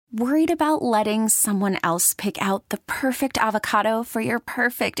Worried about letting someone else pick out the perfect avocado for your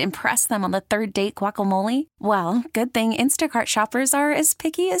perfect impress them on the third date guacamole? Well, good thing Instacart shoppers are as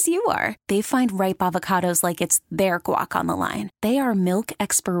picky as you are. They find ripe avocados like it's their guac on the line. They are milk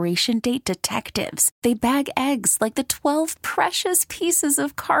expiration date detectives. They bag eggs like the 12 precious pieces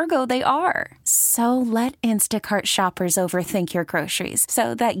of cargo they are. So let Instacart shoppers overthink your groceries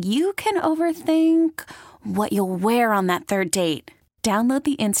so that you can overthink what you'll wear on that third date. Download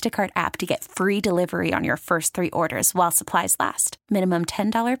the Instacart app to get free delivery on your first 3 orders while supplies last. Minimum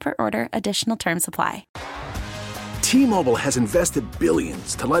 $10 per order. Additional terms apply. T-Mobile has invested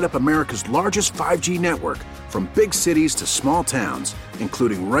billions to light up America's largest 5G network, from big cities to small towns,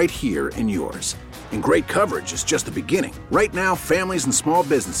 including right here in yours. And great coverage is just the beginning. Right now, families and small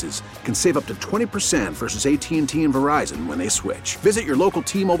businesses can save up to 20% versus AT&T and Verizon when they switch. Visit your local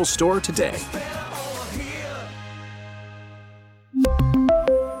T-Mobile store today.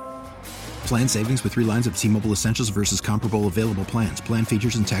 Plan savings with 3 lines of T-Mobile Essentials versus comparable available plans. Plan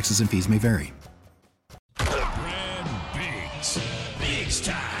features and taxes and fees may vary. Brad Biggs. Biggs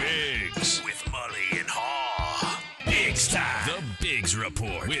time. Biggs. With Mully and Haw. Biggs time. The Biggs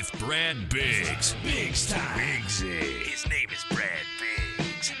Report with Brad Biggs. Biggs time. Biggsy. His name is Brad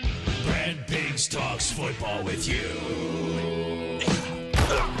Biggs. Brad Biggs talks football with you.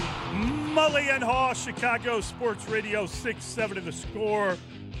 Mully and Haw, Chicago Sports Radio 6-7 to the score.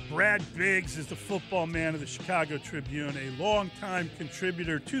 Brad Biggs is the football man of the Chicago Tribune, a longtime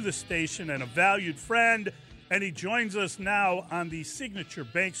contributor to the station and a valued friend. And he joins us now on the Signature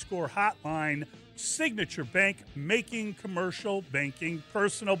Bank Score Hotline. Signature Bank, making commercial banking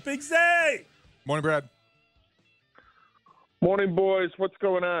personal. Biggs A! Morning, Brad. Morning, boys. What's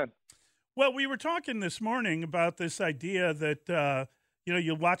going on? Well, we were talking this morning about this idea that,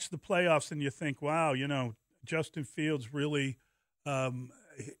 you watch the playoffs and you think, wow, Justin Fields really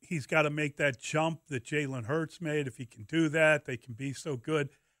he's got to make that jump that Jalen Hurts made. If he can do that, they can be so good.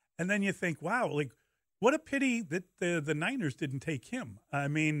 And then you think, wow, what a pity that the Niners didn't take him. I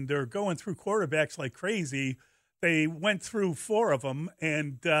mean, they're going through quarterbacks like crazy. They went through 4 of them,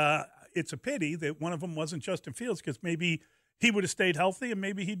 and it's a pity that one of them wasn't Justin Fields, because maybe he would have stayed healthy and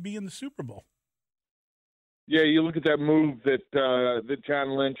maybe he'd be in the Super Bowl. Yeah, you look at that move that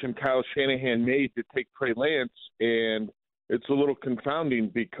John Lynch and Kyle Shanahan made to take Trey Lance, and it's a little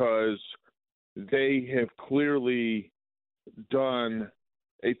confounding because they have clearly done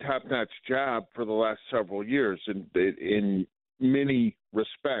a top-notch job for the last several years in many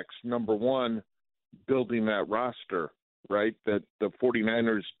respects. Number one, building that roster, right? That the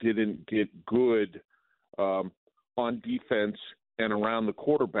 49ers didn't get good on defense and around the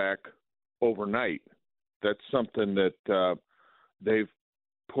quarterback overnight. That's something that they've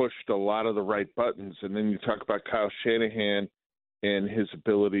pushed a lot of the right buttons. And then you talk about Kyle Shanahan and his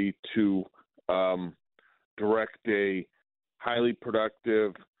ability to direct a highly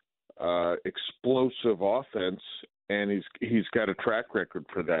productive, explosive offense, and he's got a track record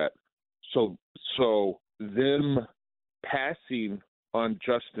for that. So them passing on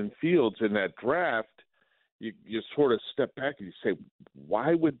Justin Fields in that draft, you sort of step back and you say,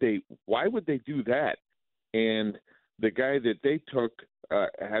 why would they do that? And the guy that they took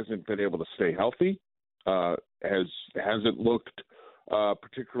hasn't been able to stay healthy, hasn't looked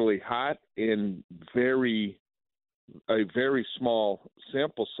particularly hot in a very small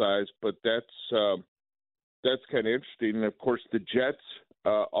sample size, but that's kind of interesting. And of course, the Jets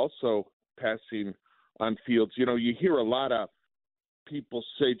also passing on Fields. You hear a lot of people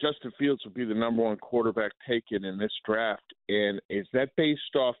say Justin Fields will be the number 1 quarterback taken in this draft, and is that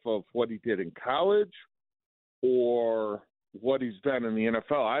based off of what he did in college or what he's done in the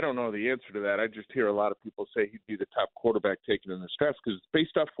NFL? I don't know the answer to that. I just hear a lot of people say he'd be the top quarterback taken in this draft because it's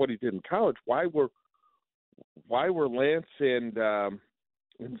based off what he did in college. Why were Lance and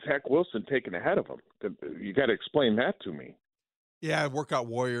Zach Wilson taken ahead of him? You got to explain that to me. Yeah, workout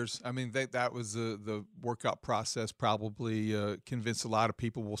warriors. I mean, that was the workout process probably convinced a lot of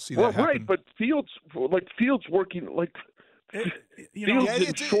people. We'll see that happen. Right, but Fields working like – Fields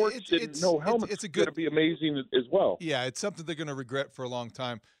in shorts and no helmet. It's going to be amazing as well. Yeah, it's something they're going to regret for a long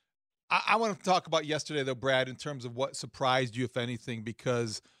time. I want to talk about yesterday, though, Brad, in terms of what surprised you, if anything,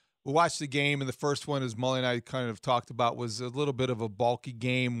 because we watched the game, and the first one, as Mully and I kind of talked about, was a little bit of a bulky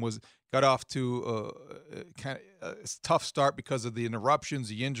game, got off to kind of a tough start because of the interruptions,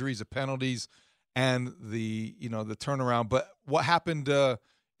 the injuries, the penalties, and the turnaround. But what happened in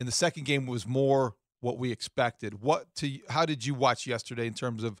the second game was more what we expected. How did you watch yesterday in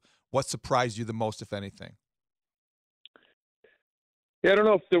terms of what surprised you the most, if anything? Yeah, I don't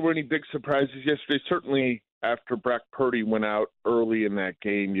know if there were any big surprises yesterday. Certainly after Brock Purdy went out early in that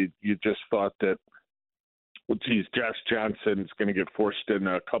game, you just thought that, well, geez, Josh Johnson's going to get forced in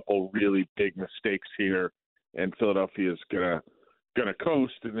a couple really big mistakes here, and Philadelphia's gonna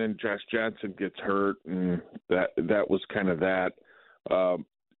coast, and then Josh Johnson gets hurt, and that was kind of that.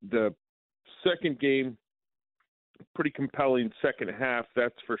 The second game, pretty compelling second half,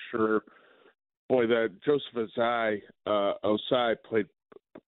 that's for sure. Boy, that Joseph Osai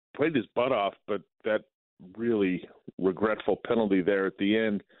played his butt off, but that really regretful penalty there at the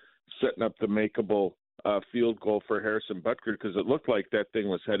end, setting up the makeable field goal for Harrison Butker, because it looked like that thing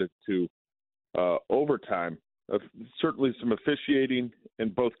was headed to overtime. Certainly some officiating in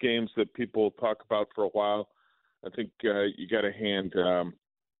both games that people talk about for a while. I think you got to hand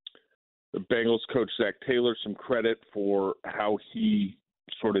the Bengals coach Zach Taylor some credit for how he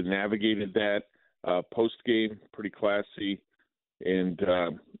sort of navigated that post-game, pretty classy. And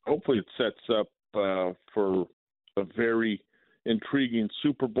hopefully it sets up for a very intriguing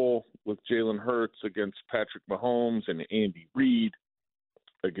Super Bowl with Jalen Hurts against Patrick Mahomes and Andy Reid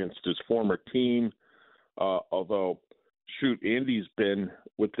against his former team. Although, Andy's been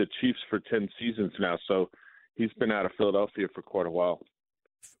with the Chiefs for 10 seasons now, so he's been out of Philadelphia for quite a while.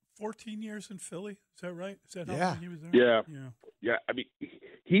 14 years in Philly, is that right? Is that how long he was there? Yeah. I mean,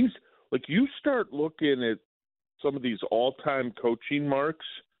 he's like, you start looking at some of these all-time coaching marks,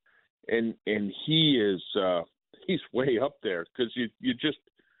 and he is he's way up there, because you just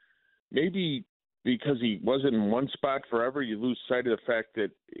maybe because he wasn't in one spot forever, you lose sight of the fact that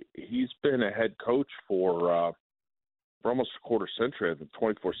he's been a head coach for almost a quarter century, I think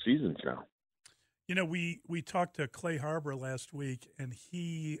 24 seasons now. You know, we talked to Clay Harbor last week, and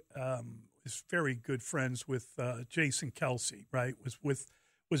he is very good friends with Jason Kelce, right?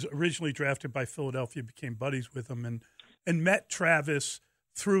 Was originally drafted by Philadelphia, became buddies with him, and met Travis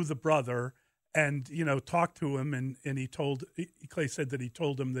through the brother, and, you know, talked to him, and Clay said that he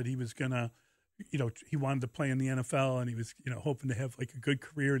told him that he was going to, you know, he wanted to play in the NFL, and he was, you know, hoping to have like a good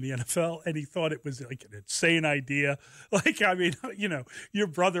career in the NFL, and he thought it was like an insane idea. Like, I mean, you know, your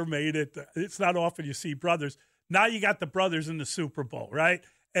brother made it. It's not often you see brothers. Now you got the brothers in the Super Bowl, right?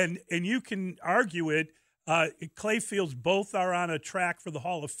 And you can argue it. Clay feels both are on a track for the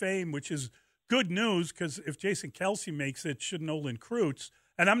Hall of Fame, which is good news, because if Jason Kelce makes it, shouldn't Olin Kreutz?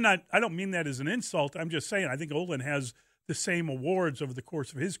 And I don't mean that as an insult. I'm just saying I think Olin has the same awards over the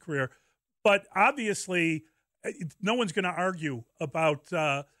course of his career. But obviously, no one's going to argue about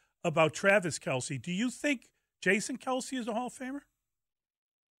Travis Kelce. Do you think Jason Kelce is a Hall of Famer?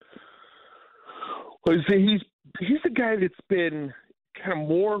 Well, he's a guy that's been kind of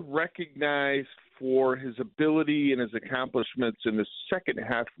more recognized for his ability and his accomplishments in the second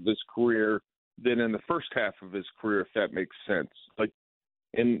half of his career than in the first half of his career, if that makes sense. Like,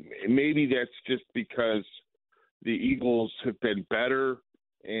 and maybe that's just because the Eagles have been better,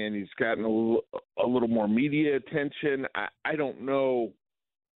 and he's gotten a little more media attention. I don't know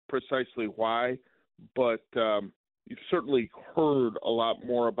precisely why, but you've certainly heard a lot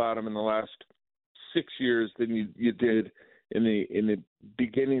more about him in the last 6 years than you did in the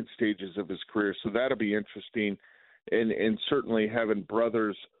beginning stages of his career. So that'll be interesting, and certainly having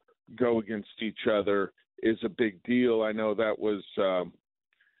brothers go against each other is a big deal. I know that was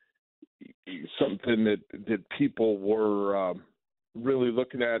something that people were really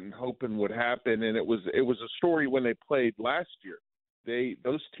looking at and hoping would happen, and it was a story when they played last year.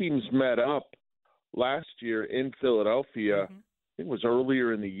 Those teams met up last year in Philadelphia. Mm-hmm. I think it was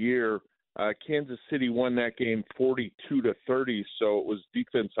earlier in the year. Kansas City won that game 42-30, so it was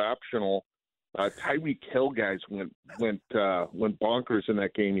defense optional. Tyreek Hill guys went bonkers in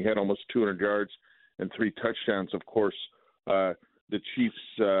that game. He had almost 200 yards and 3 touchdowns. Of course, the Chiefs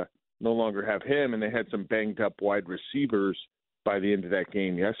no longer have him, and they had some banged up wide receivers by the end of that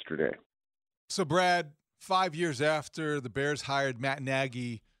game yesterday. So, Brad, 5 years after the Bears hired Matt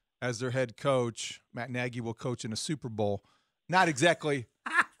Nagy as their head coach, Matt Nagy will coach in a Super Bowl. Not exactly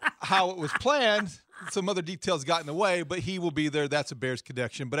how it was planned. Some other details got in the way, but he will be there. That's a Bears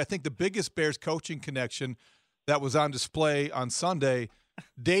connection. But I think the biggest Bears coaching connection that was on display on Sunday,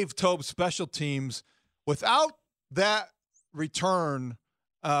 Dave Toub's special teams. Without that return,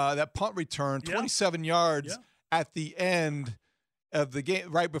 that punt return, 27 yards at the end of the game,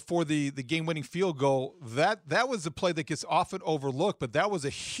 right before the game-winning field goal, that was a play that gets often overlooked, but that was a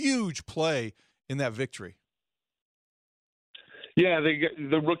huge play in that victory. Yeah,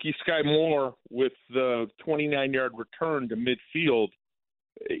 the rookie Sky Moore with the 29-yard return to midfield,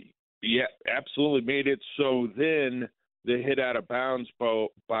 yeah, absolutely made it. So then the hit out of bounds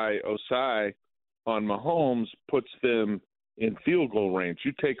by Osai on Mahomes puts them in field goal range.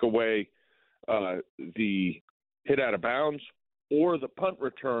 You take away the hit out of bounds or the punt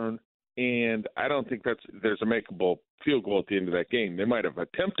return, and I don't think there's a makeable field goal at the end of that game. They might have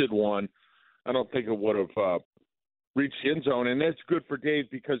attempted one. I don't think it would have reached the end zone, and that's good for Dave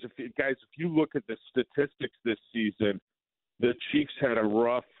because, if you look at the statistics this season, the Chiefs had a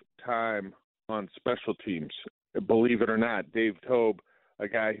rough time on special teams. Believe it or not, Dave Toub, a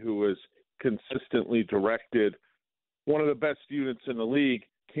guy who was consistently directed one of the best units in the league,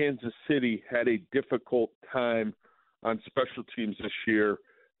 Kansas City had a difficult time on special teams this year.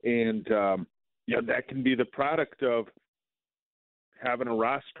 And, that can be the product of having a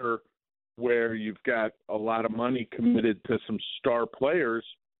roster where you've got a lot of money committed to some star players,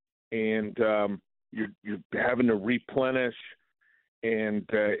 and you're having to replenish, and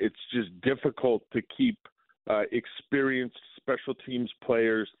it's just difficult to keep experienced special teams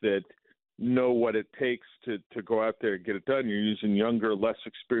players that know what it takes to go out there and get it done. You're using younger, less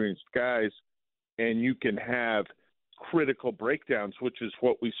experienced guys, and you can have critical breakdowns, which is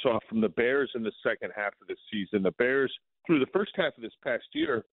what we saw from the Bears in the second half of the season. The Bears, through the first half of this past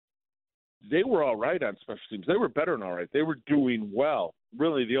year, they were all right on special teams. They were better than all right. They were doing well.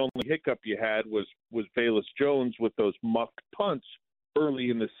 Really, the only hiccup you had was Velus Jones with those mucked punts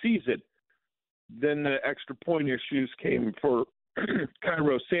early in the season. Then the extra point issues came for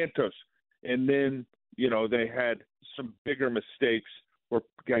Cairo Santos. And then, they had some bigger mistakes where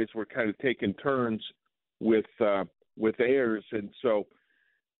guys were kind of taking turns with Ayers. And so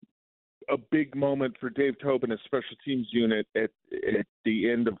a big moment for Dave Toub and his special teams unit at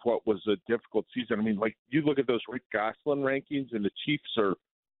the end of what was a difficult season. I mean, like, you look at those Rick Gosselin rankings, and the Chiefs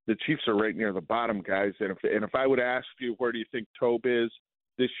are right near the bottom, guys. And if I would ask you, where do you think Toub is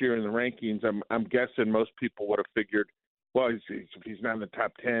this year in the rankings, I'm guessing most people would have figured, well, if he's not in the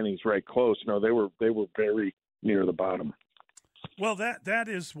top 10, he's right close. No, they were very near the bottom. Well, that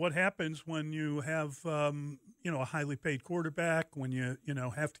is what happens when you have a highly paid quarterback, when you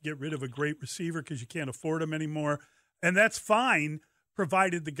have to get rid of a great receiver because you can't afford him anymore, and that's fine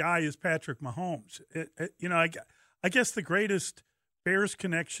provided the guy is Patrick Mahomes. I guess the greatest Bears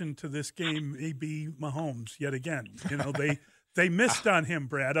connection to this game may be Mahomes yet again. They missed on him,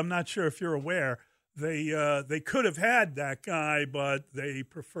 Brad. I'm not sure if you're aware. They could have had that guy, but they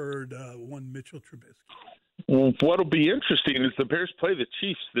preferred one Mitchell Trubisky. Well, what'll be interesting is the Bears play the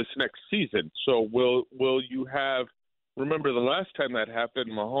Chiefs this next season. So will you have? Remember the last time that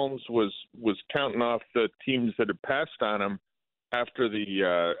happened, Mahomes was counting off the teams that had passed on him after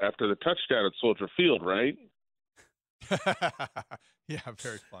the touchdown at Soldier Field, right? Yeah,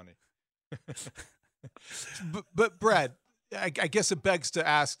 very funny. but Brad, I guess it begs to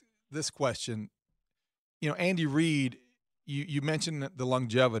ask this question. Andy Reid, you mentioned the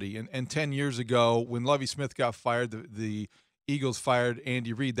longevity, and 10 years ago when Lovie Smith got fired, the Eagles fired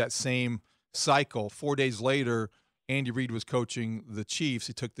Andy Reid. That same cycle, 4 days later, Andy Reid was coaching the Chiefs.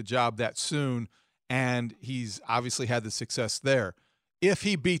 He took the job that soon, and he's obviously had the success there. If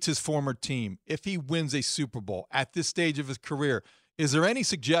he beats his former team, if he wins a Super Bowl at this stage of his career, is there any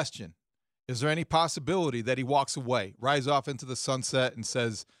suggestion, is there any possibility that he walks away, rides off into the sunset and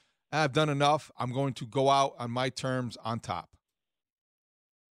says, I've done enough, I'm going to go out on my terms on top?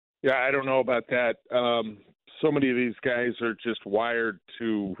 Yeah, I don't know about that. So many of these guys are just wired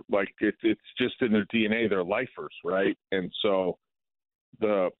to, like, it's just in their DNA. They're lifers, right? And so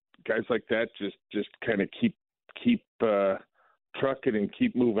the guys like that just kind of keep trucking and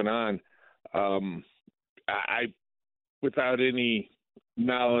keep moving on. I, without any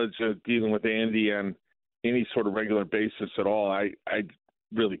knowledge of dealing with Andy on any sort of regular basis at all, I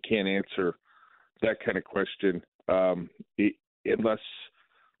really can't answer that kind of question. Unless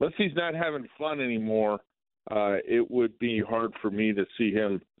he's not having fun anymore, it would be hard for me to see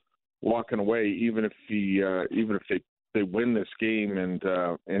him walking away, even if they win this game, and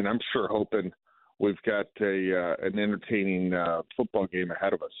I'm sure hoping we've got an entertaining football game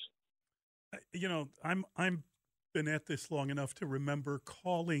ahead of us. I'm been at this long enough to remember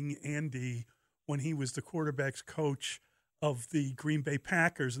calling Andy when he was the quarterback's coach of the Green Bay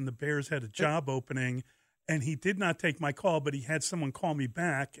Packers, and the Bears had a job opening, and he did not take my call, but he had someone call me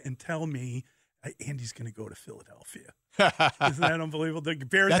back and tell me Andy's going to go to Philadelphia. Isn't that unbelievable? The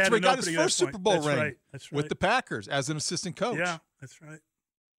Bears that's had where an he got his opening first Super Bowl ring. Right. That's right. With the Packers as an assistant coach. Yeah, that's right.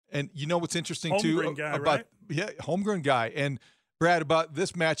 And you know what's interesting Homegrown too guy, about right? Yeah, homegrown guy. And Brad, about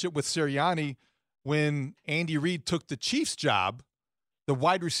this matchup with Sirianni, when Andy Reid took the Chiefs job, the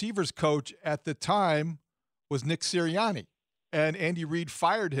wide receivers coach at the time was Nick Sirianni, and Andy Reid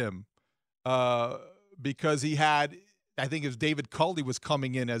fired him because he had I think it was David Culley was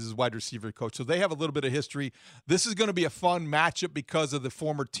coming in as his wide receiver coach. So they have a little bit of history. This is going to be a fun matchup because of the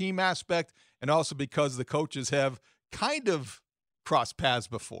former team aspect and also because the coaches have kind of crossed paths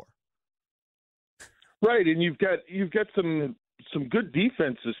before. Right, and you've got some good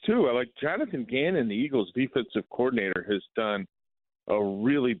defenses too. I like Jonathan Gannon, the Eagles' defensive coordinator, has done a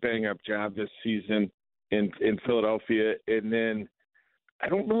really bang-up job this season in Philadelphia. And then I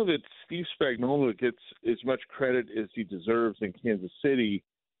don't know that Steve Spagnuolo gets as much credit as he deserves in Kansas City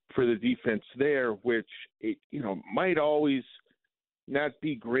for the defense there, which might always not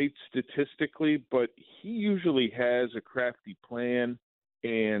be great statistically, but he usually has a crafty plan,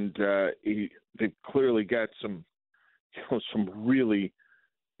 and they've clearly got some really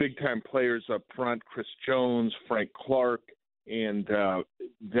big-time players up front, Chris Jones, Frank Clark, and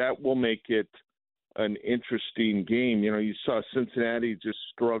that will make it an interesting game. You saw Cincinnati just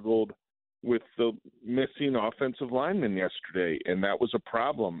struggled with the missing offensive lineman yesterday, and that was a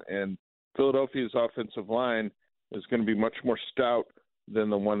problem. And Philadelphia's offensive line is going to be much more stout than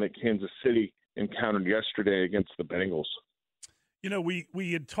the one that Kansas City encountered yesterday against the Bengals.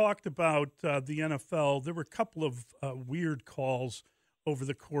 We had talked about the NFL. There were a couple of weird calls over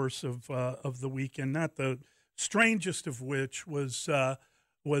the course of the weekend. Not the strangest of which was the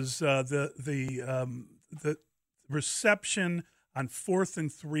reception on 4th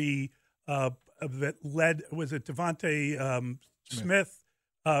and 3 that led. Was it Devontae Smith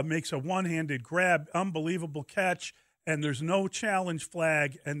makes a one-handed grab, unbelievable catch, and there's no challenge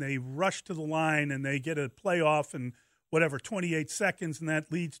flag, and they rush to the line and they get a playoff and 28 seconds, and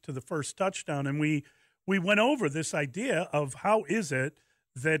that leads to the first touchdown. And we went over this idea of how is it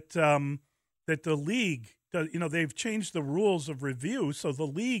that that the league, they've changed the rules of review, so the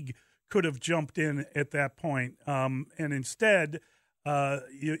league could have jumped in at that point. And instead,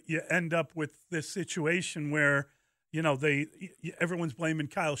 you end up with this situation where, everyone's blaming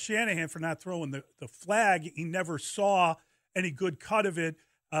Kyle Shanahan for not throwing the flag. He never saw any good cut of it.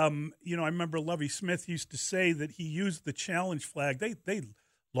 I remember Lovie Smith used to say that he used the challenge flag. They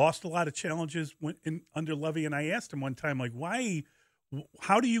lost a lot of challenges under Lovie, and I asked him one time, why?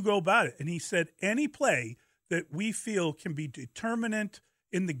 How do you go about it? And he said, any play that we feel can be determinant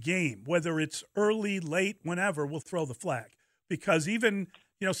in the game, whether it's early, late, whenever, we'll throw the flag. Because even,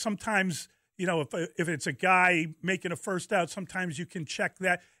 sometimes, if it's a guy making a first out, sometimes you can check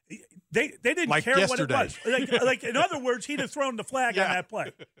that. They didn't care yesterday. What it was. Like in other words, he'd have thrown the flag on that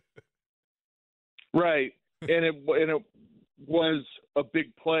play. Right, and it was a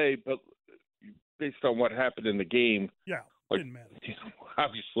big play, but based on what happened in the game, didn't matter.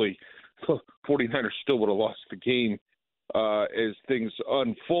 Obviously, 49ers still would have lost the game as things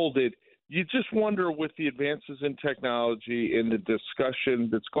unfolded. You just wonder, with the advances in technology and the discussion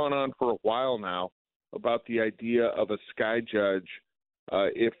that's gone on for a while now about the idea of a sky judge,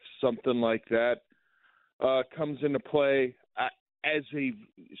 if something like that comes into play,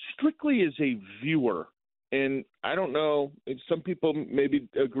 strictly as a viewer, and I don't know if some people maybe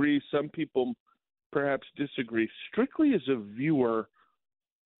agree, some people perhaps disagree. Strictly as a viewer,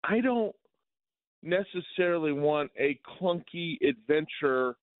 I don't necessarily want a clunky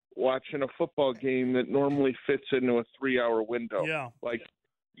adventure watching a football game that normally fits into a 3-hour window. Yeah.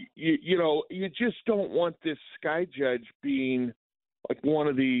 You just don't want this sky judge being like one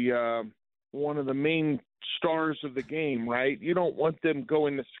of the main stars of the game, right? You don't want them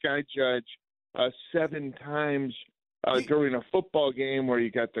going to sky judge 7 times during a football game where you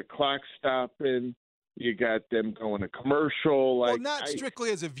got the clock stopping, you got them going to commercial. Well, not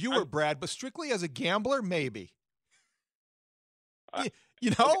strictly as a viewer, Brad, but strictly as a gambler, maybe. I'm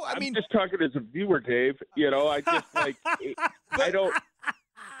just talking as a viewer, Dave. I just I don't.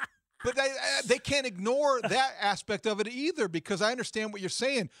 But they can't ignore that aspect of it either, because I understand what you're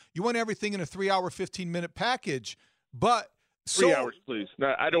saying. You want everything in a 3-hour, 15-minute package, but 3 hours, please.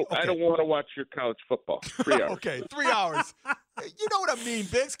 No, I don't. Okay. I don't want to watch your college football. 3 hours. Okay, 3 hours. You know what I mean,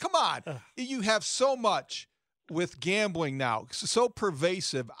 Biggs? Come on. You have so much with gambling now, so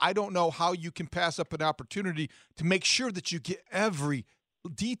pervasive. I don't know how you can pass up an opportunity to make sure that you get every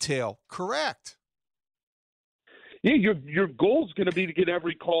detail correct. Yeah, your goal is going to be to get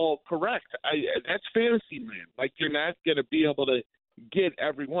every call correct. That's fantasy land. You're not going to be able to get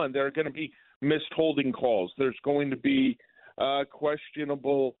every one. There are going to be missed holding calls. There's going to be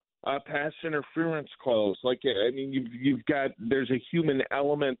questionable pass interference calls. There's a human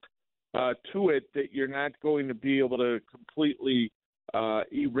element to it that you're not going to be able to completely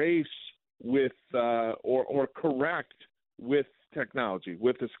erase with or correct with technology,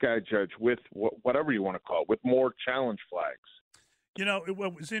 with the sky judge, with whatever you want to call it, with more challenge flags.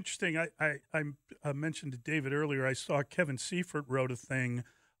 What was interesting, I mentioned to David earlier, I saw Kevin Seifert wrote a thing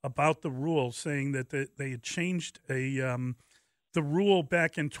about the rule saying that they had changed the rule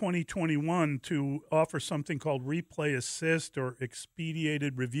back in 2021 to offer something called replay assist or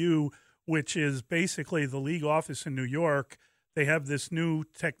expedited review, which is basically the league office in New York. They have this new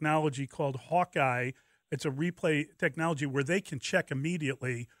technology called Hawkeye. It's a replay technology where they can check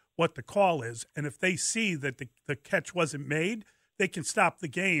immediately what the call is. And if they see that the catch wasn't made, they can stop the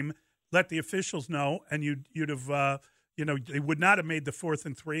game, let the officials know, and you'd have, they would not have made the 4th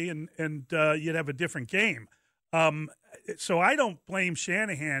and 3, and you'd have a different game. So I don't blame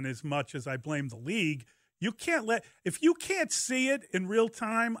Shanahan as much as I blame the league. You can't if you can't see it in real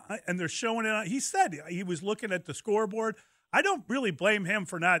time and they're showing it, he said he was looking at the scoreboard. I don't really blame him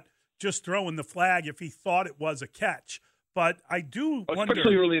for not just throwing the flag if he thought it was a catch. But I do wonder.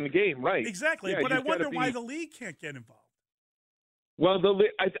 Especially early in the game, right. Exactly. Yeah, but I wonder why the league can't get involved. Well,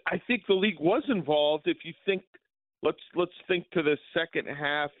 I think the league was involved. If you think, let's think to the second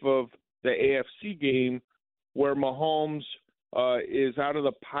half of the AFC game where Mahomes is out of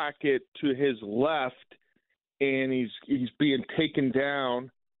the pocket to his left and he's being taken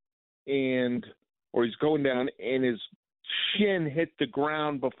down or he's going down and his shin hit the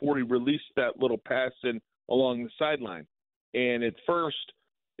ground before he released that little pass in along the sideline. And at first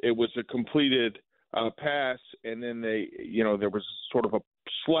it was a completed pass, and then there was sort of a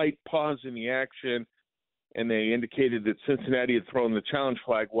slight pause in the action, and they indicated that Cincinnati had thrown the challenge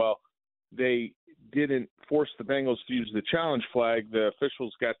flag. Well, they didn't force the Bengals to use the challenge flag. The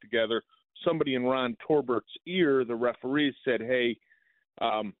officials got together. Somebody in Ron Torbert's ear, the referee, said, hey,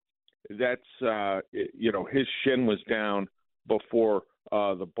 that's his shin was down before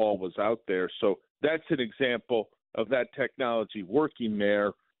the ball was out there. So that's an example of that technology working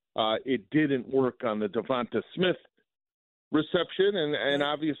there. It didn't work on the Devonta Smith reception, and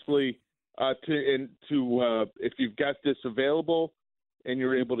obviously, if you've got this available and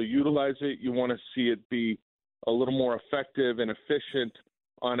you're able to utilize it, you want to see it be a little more effective and efficient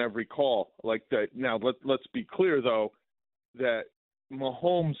on every call like that. Now, let's be clear though that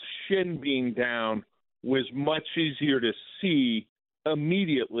Mahomes' shin being down was much easier to see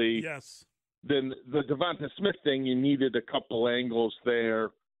immediately. Yes. Than the Devonta Smith thing. You needed a couple angles there.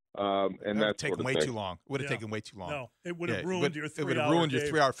 And that's taken way too long. It would have taken way too long. No, it would have ruined your 3 hour. It would have ruined your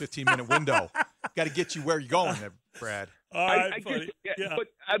 3-hour, 15-minute window. Got to get you where you're going, there, Brad. All right, but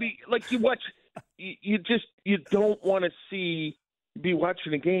I mean, like you watch, you don't want to be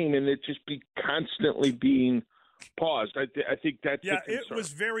watching a game and it just be constantly being paused. I think that's it was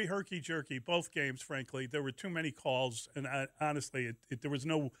very herky jerky. Both games, frankly, there were too many calls, and honestly, there was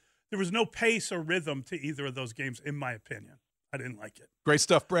no pace or rhythm to either of those games, in my opinion. I didn't like it. Great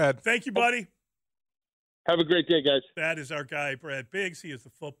stuff, Brad. Thank you, buddy. Have a great day, guys. That is our guy, Brad Biggs. He is the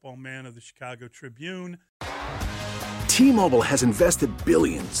football man of the Chicago Tribune. T-Mobile has invested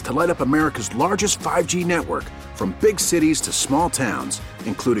billions to light up America's largest 5G network, from big cities to small towns,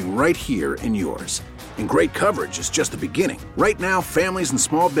 including right here in yours. And great coverage is just the beginning. Right now, families and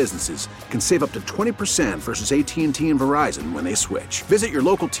small businesses can save up to 20% versus AT&T and Verizon when they switch. Visit your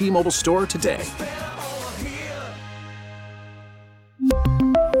local T-Mobile store today.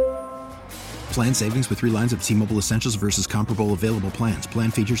 Plan savings with 3 lines of T-Mobile Essentials versus comparable available plans.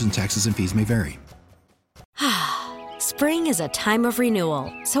 Plan features and taxes and fees may vary. Spring is a time of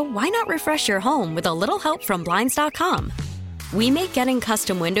renewal, so why not refresh your home with a little help from Blinds.com? We make getting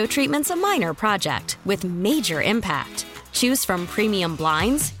custom window treatments a minor project with major impact. Choose from premium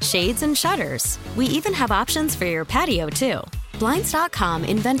blinds, shades, and shutters. We even have options for your patio, too. Blinds.com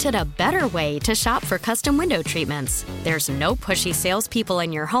invented a better way to shop for custom window treatments. There's no pushy salespeople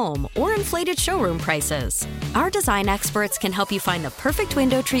in your home or inflated showroom prices. Our design experts can help you find the perfect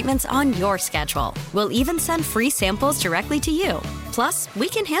window treatments on your schedule. We'll even send free samples directly to you. Plus, we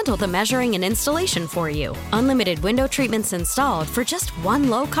can handle the measuring and installation for you. Unlimited window treatments installed for just one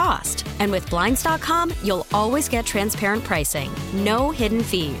low cost. And with Blinds.com, you'll always get transparent pricing. No hidden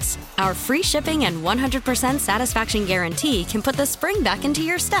fees. Our free shipping and 100% satisfaction guarantee can put the spring back into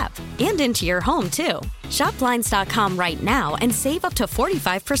your step and into your home, too. Shop Blinds.com right now and save up to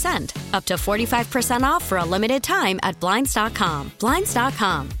 45%. Up to 45% off for a limited time at Blinds.com.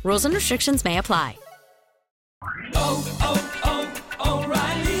 Blinds.com. Rules and restrictions may apply.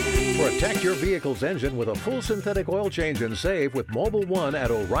 O'Reilly. Protect your vehicle's engine with a full synthetic oil change and save with Mobil 1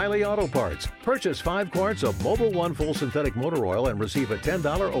 at O'Reilly Auto Parts. Purchase 5 quarts of Mobil 1 full synthetic motor oil and receive a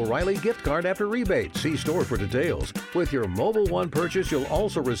 $10 O'Reilly gift card after rebate. See store for details. With your Mobil 1 purchase, you'll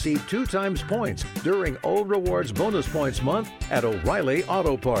also receive 2 times points during O Rewards Bonus Points Month at O'Reilly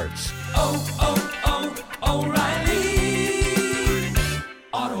Auto Parts. O'Reilly.